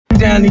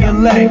line of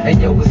your leg.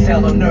 And yo, it's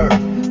hell on earth.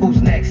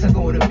 Who's next are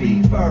gonna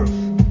be first?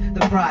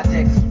 The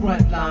project's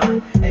front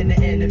line, and the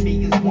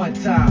enemy is one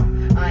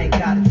time. I ain't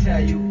gotta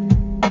tell you.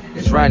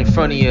 It's right in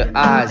front of your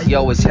eyes.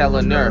 Yo, it's hell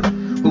on earth.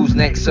 Who's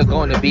next are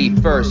gonna be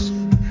first?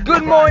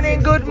 Good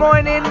morning,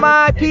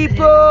 my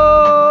people.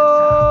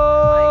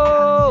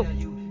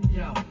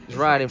 It's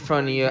right in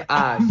front of your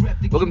eyes.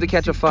 Welcome to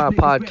Catch a Fire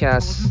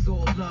podcast.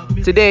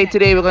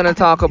 Today we're gonna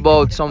talk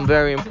about some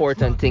very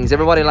important things.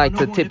 Everybody like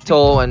to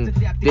tiptoe and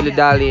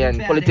dilly-dally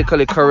and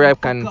politically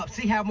correct. And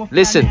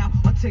listen,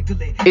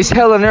 it's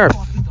hell on earth.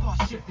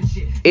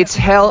 It's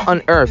hell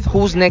on earth.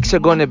 Who's next are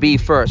gonna be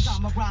first?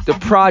 The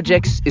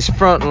projects is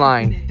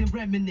frontline.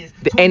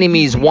 The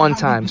enemy is one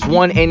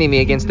enemy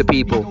against the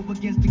people.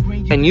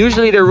 And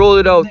usually they roll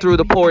it out through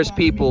the poorest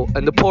people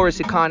and the poorest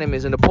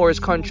economies and the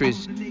poorest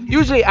countries.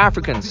 Usually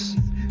Africans.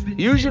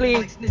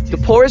 Usually the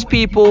poorest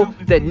people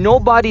that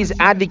nobody's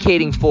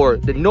advocating for,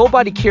 that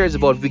nobody cares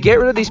about. If we get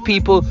rid of these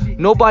people,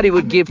 nobody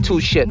would give two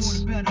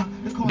shits.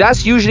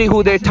 That's usually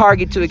who they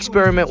target to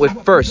experiment with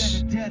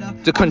first,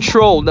 to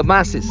control the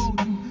masses.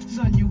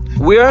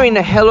 We are in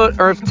the hell on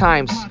earth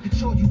times.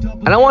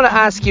 And I want to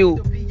ask you,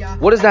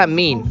 what does that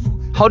mean?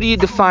 How do you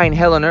define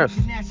hell on earth?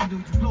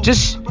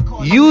 Just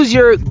use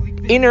your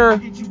inner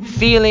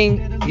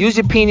feeling, use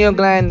your pineal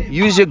gland,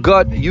 use your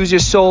gut, use your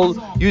soul,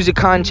 use your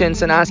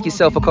conscience, and ask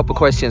yourself a couple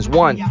questions.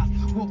 One,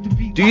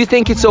 do you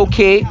think it's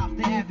okay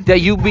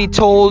that you be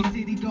told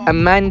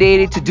and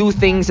mandated to do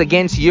things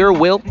against your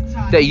will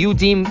that you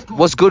deem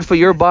was good for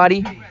your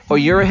body or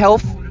your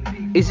health?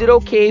 Is it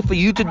okay for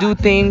you to do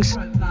things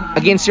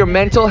against your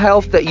mental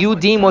health that you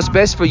deem was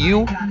best for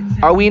you?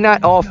 Are we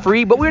not all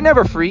free? But we're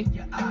never free.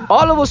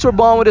 All of us were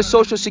born with a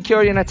social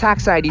security and a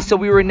tax ID, so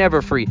we were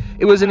never free.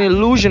 It was an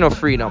illusion of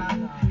freedom.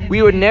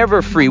 We were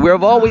never free. We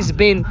have always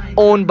been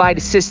owned by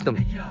the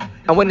system.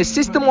 And when the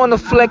system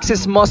wants to flex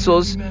its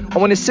muscles, and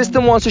when the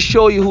system wants to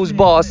show you who's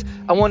boss,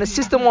 and when the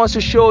system wants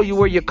to show you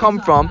where you come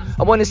from,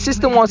 and when the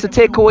system wants to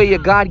take away your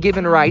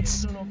God-given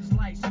rights,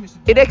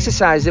 it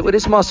exercises it with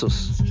its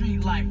muscles.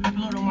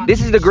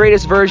 This is the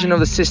greatest version of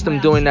the system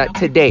doing that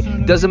today.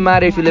 Doesn't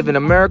matter if you live in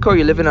America or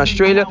you live in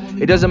Australia.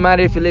 It doesn't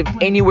matter if you live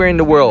anywhere in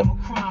the world.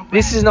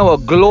 This is now a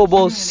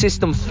global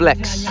system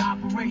flex.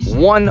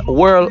 One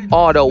world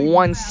order,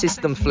 one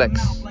system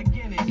flex.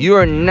 You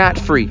are not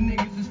free.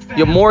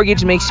 Your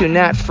mortgage makes you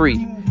not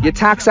free. Your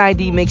tax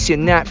ID makes you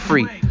not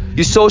free.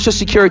 Your social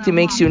security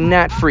makes you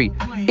not free.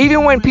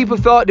 Even when people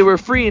thought they were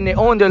free and they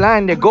owned their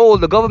land, their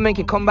gold, the government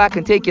can come back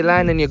and take your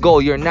land and your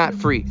gold. You're not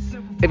free.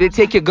 If they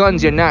take your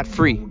guns, you're not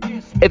free.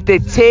 If they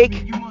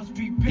take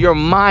your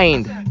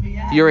mind,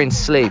 you're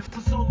enslaved.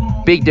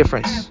 Big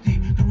difference.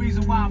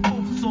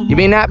 You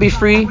may not be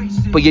free,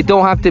 but you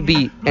don't have to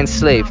be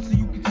enslaved.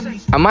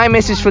 And my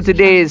message for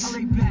today is,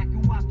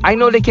 I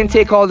know they can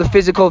take all the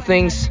physical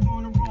things.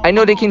 I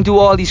know they can do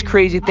all these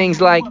crazy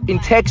things, like in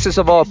Texas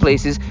of all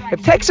places.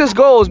 If Texas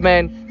goes,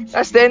 man,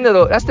 that's the end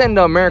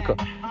of America.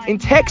 In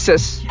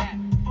Texas,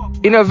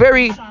 in a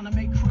very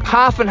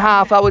half and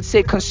half, I would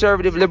say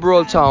conservative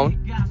liberal town,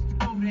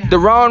 the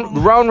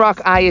Round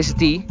Rock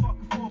ISD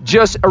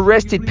just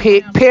arrested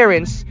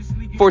parents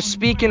for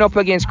speaking up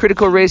against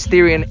critical race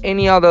theory and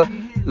any other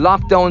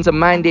lockdowns and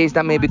mandates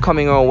that may be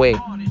coming our way.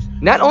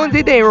 Not only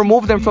did they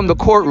remove them from the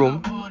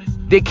courtroom,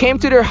 they came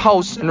to their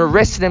house and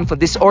arrested them for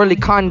disorderly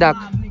conduct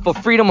for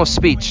freedom of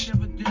speech.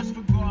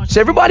 So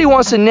everybody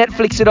wants to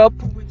Netflix it up.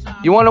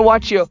 You want to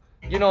watch your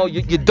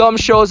dumb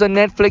shows on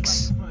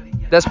Netflix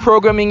that's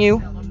programming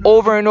you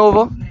over and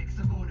over.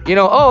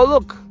 Oh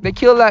look, they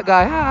killed that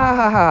guy. Ha ha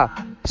ha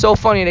ha. So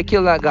funny, they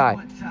killed that guy.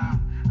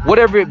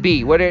 Whatever it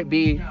be, whether it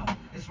be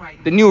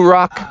the new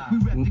Rock,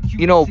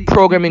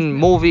 programming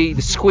movie,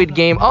 the Squid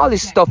Game, all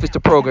this stuff is to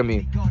program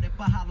you.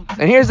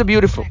 And here's the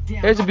beautiful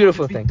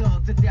thing.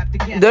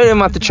 They don't even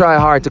have to try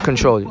hard to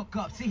control you.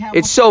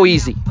 It's so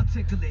easy.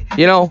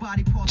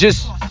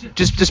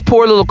 Just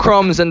pour little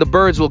crumbs and the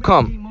birds will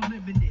come.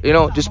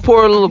 Just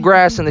pour a little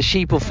grass and the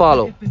sheep will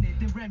follow.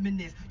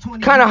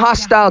 Kind of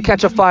hostile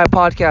Catch a Fire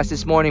podcast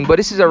this morning, but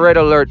this is a red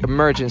alert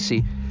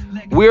emergency.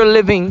 We're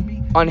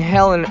living on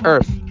hell on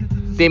earth.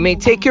 They may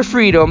take your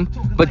freedom,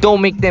 but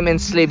don't make them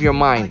enslave your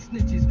mind.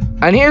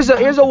 And here's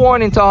a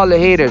warning to all the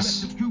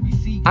haters.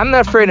 I'm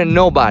not afraid of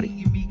nobody.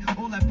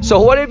 So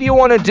whatever you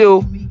want to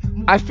do,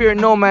 I fear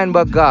no man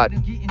but God.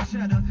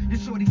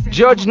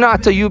 Judge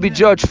not till you be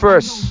judged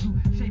first.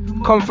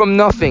 Come from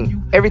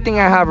nothing. Everything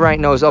I have right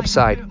now is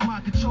upside.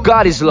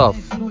 God is love.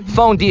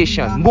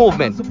 Foundation,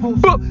 movement.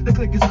 The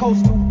click is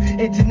coastal,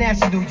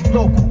 international, you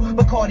local.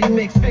 Bacardi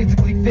mix,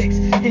 physically fixed.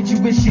 Hit you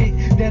with shit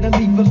that'll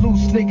leave a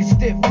loose nigga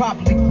stiff,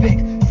 properly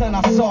fixed. Son,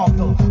 I solved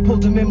them,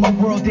 pulled them in my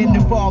world and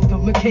involved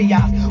them in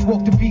chaos.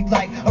 Walk the beat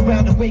like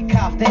around the wake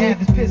cops to have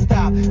his pissed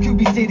off.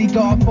 QB City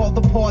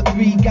Godfather Part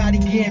 3, Gotti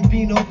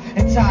Gambino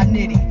and Ty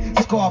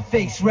Nitty.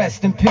 Scarface,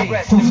 rest in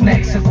peace. Who's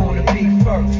next are gonna be first?